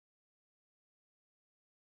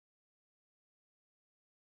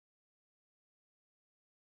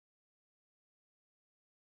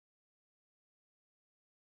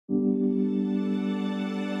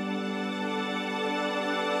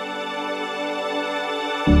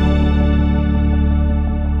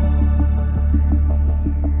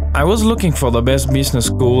I was looking for the best business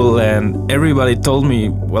school and everybody told me,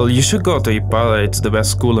 well, you should go to IPADE, it's the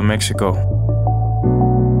best school in Mexico.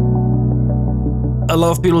 A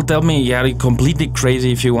lot of people tell me, yeah, you're completely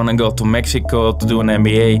crazy if you want to go to Mexico to do an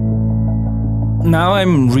MBA. Now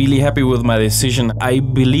I'm really happy with my decision. I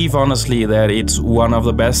believe honestly that it's one of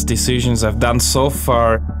the best decisions I've done so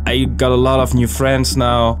far. I got a lot of new friends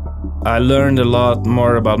now. I learned a lot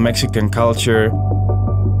more about Mexican culture.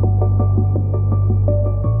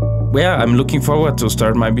 Yeah, I'm looking forward to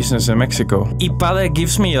start my business in Mexico. IPADE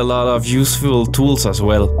gives me a lot of useful tools as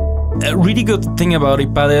well. A really good thing about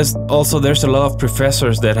IPADE is also there's a lot of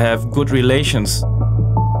professors that have good relations.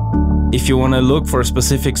 If you want to look for a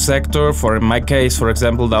specific sector, for in my case, for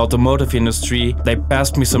example, the automotive industry, they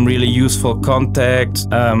passed me some really useful contacts.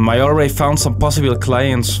 I already found some possible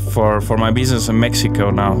clients for my business in Mexico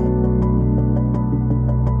now.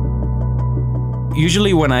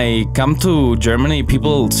 Usually when I come to Germany,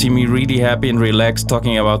 people see me really happy and relaxed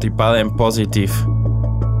talking about IPADE and positive.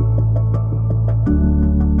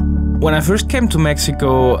 When I first came to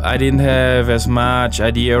Mexico, I didn't have as much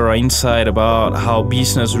idea or insight about how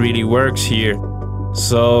business really works here.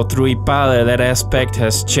 So through IPADE, that aspect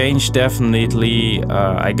has changed definitely.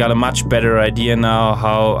 I got a much better idea now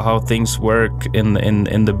how things work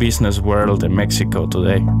in the business world in Mexico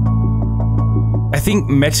today. I think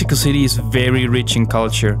Mexico City is very rich in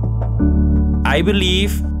culture. I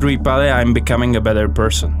believe through IPADE I'm becoming a better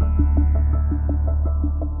person.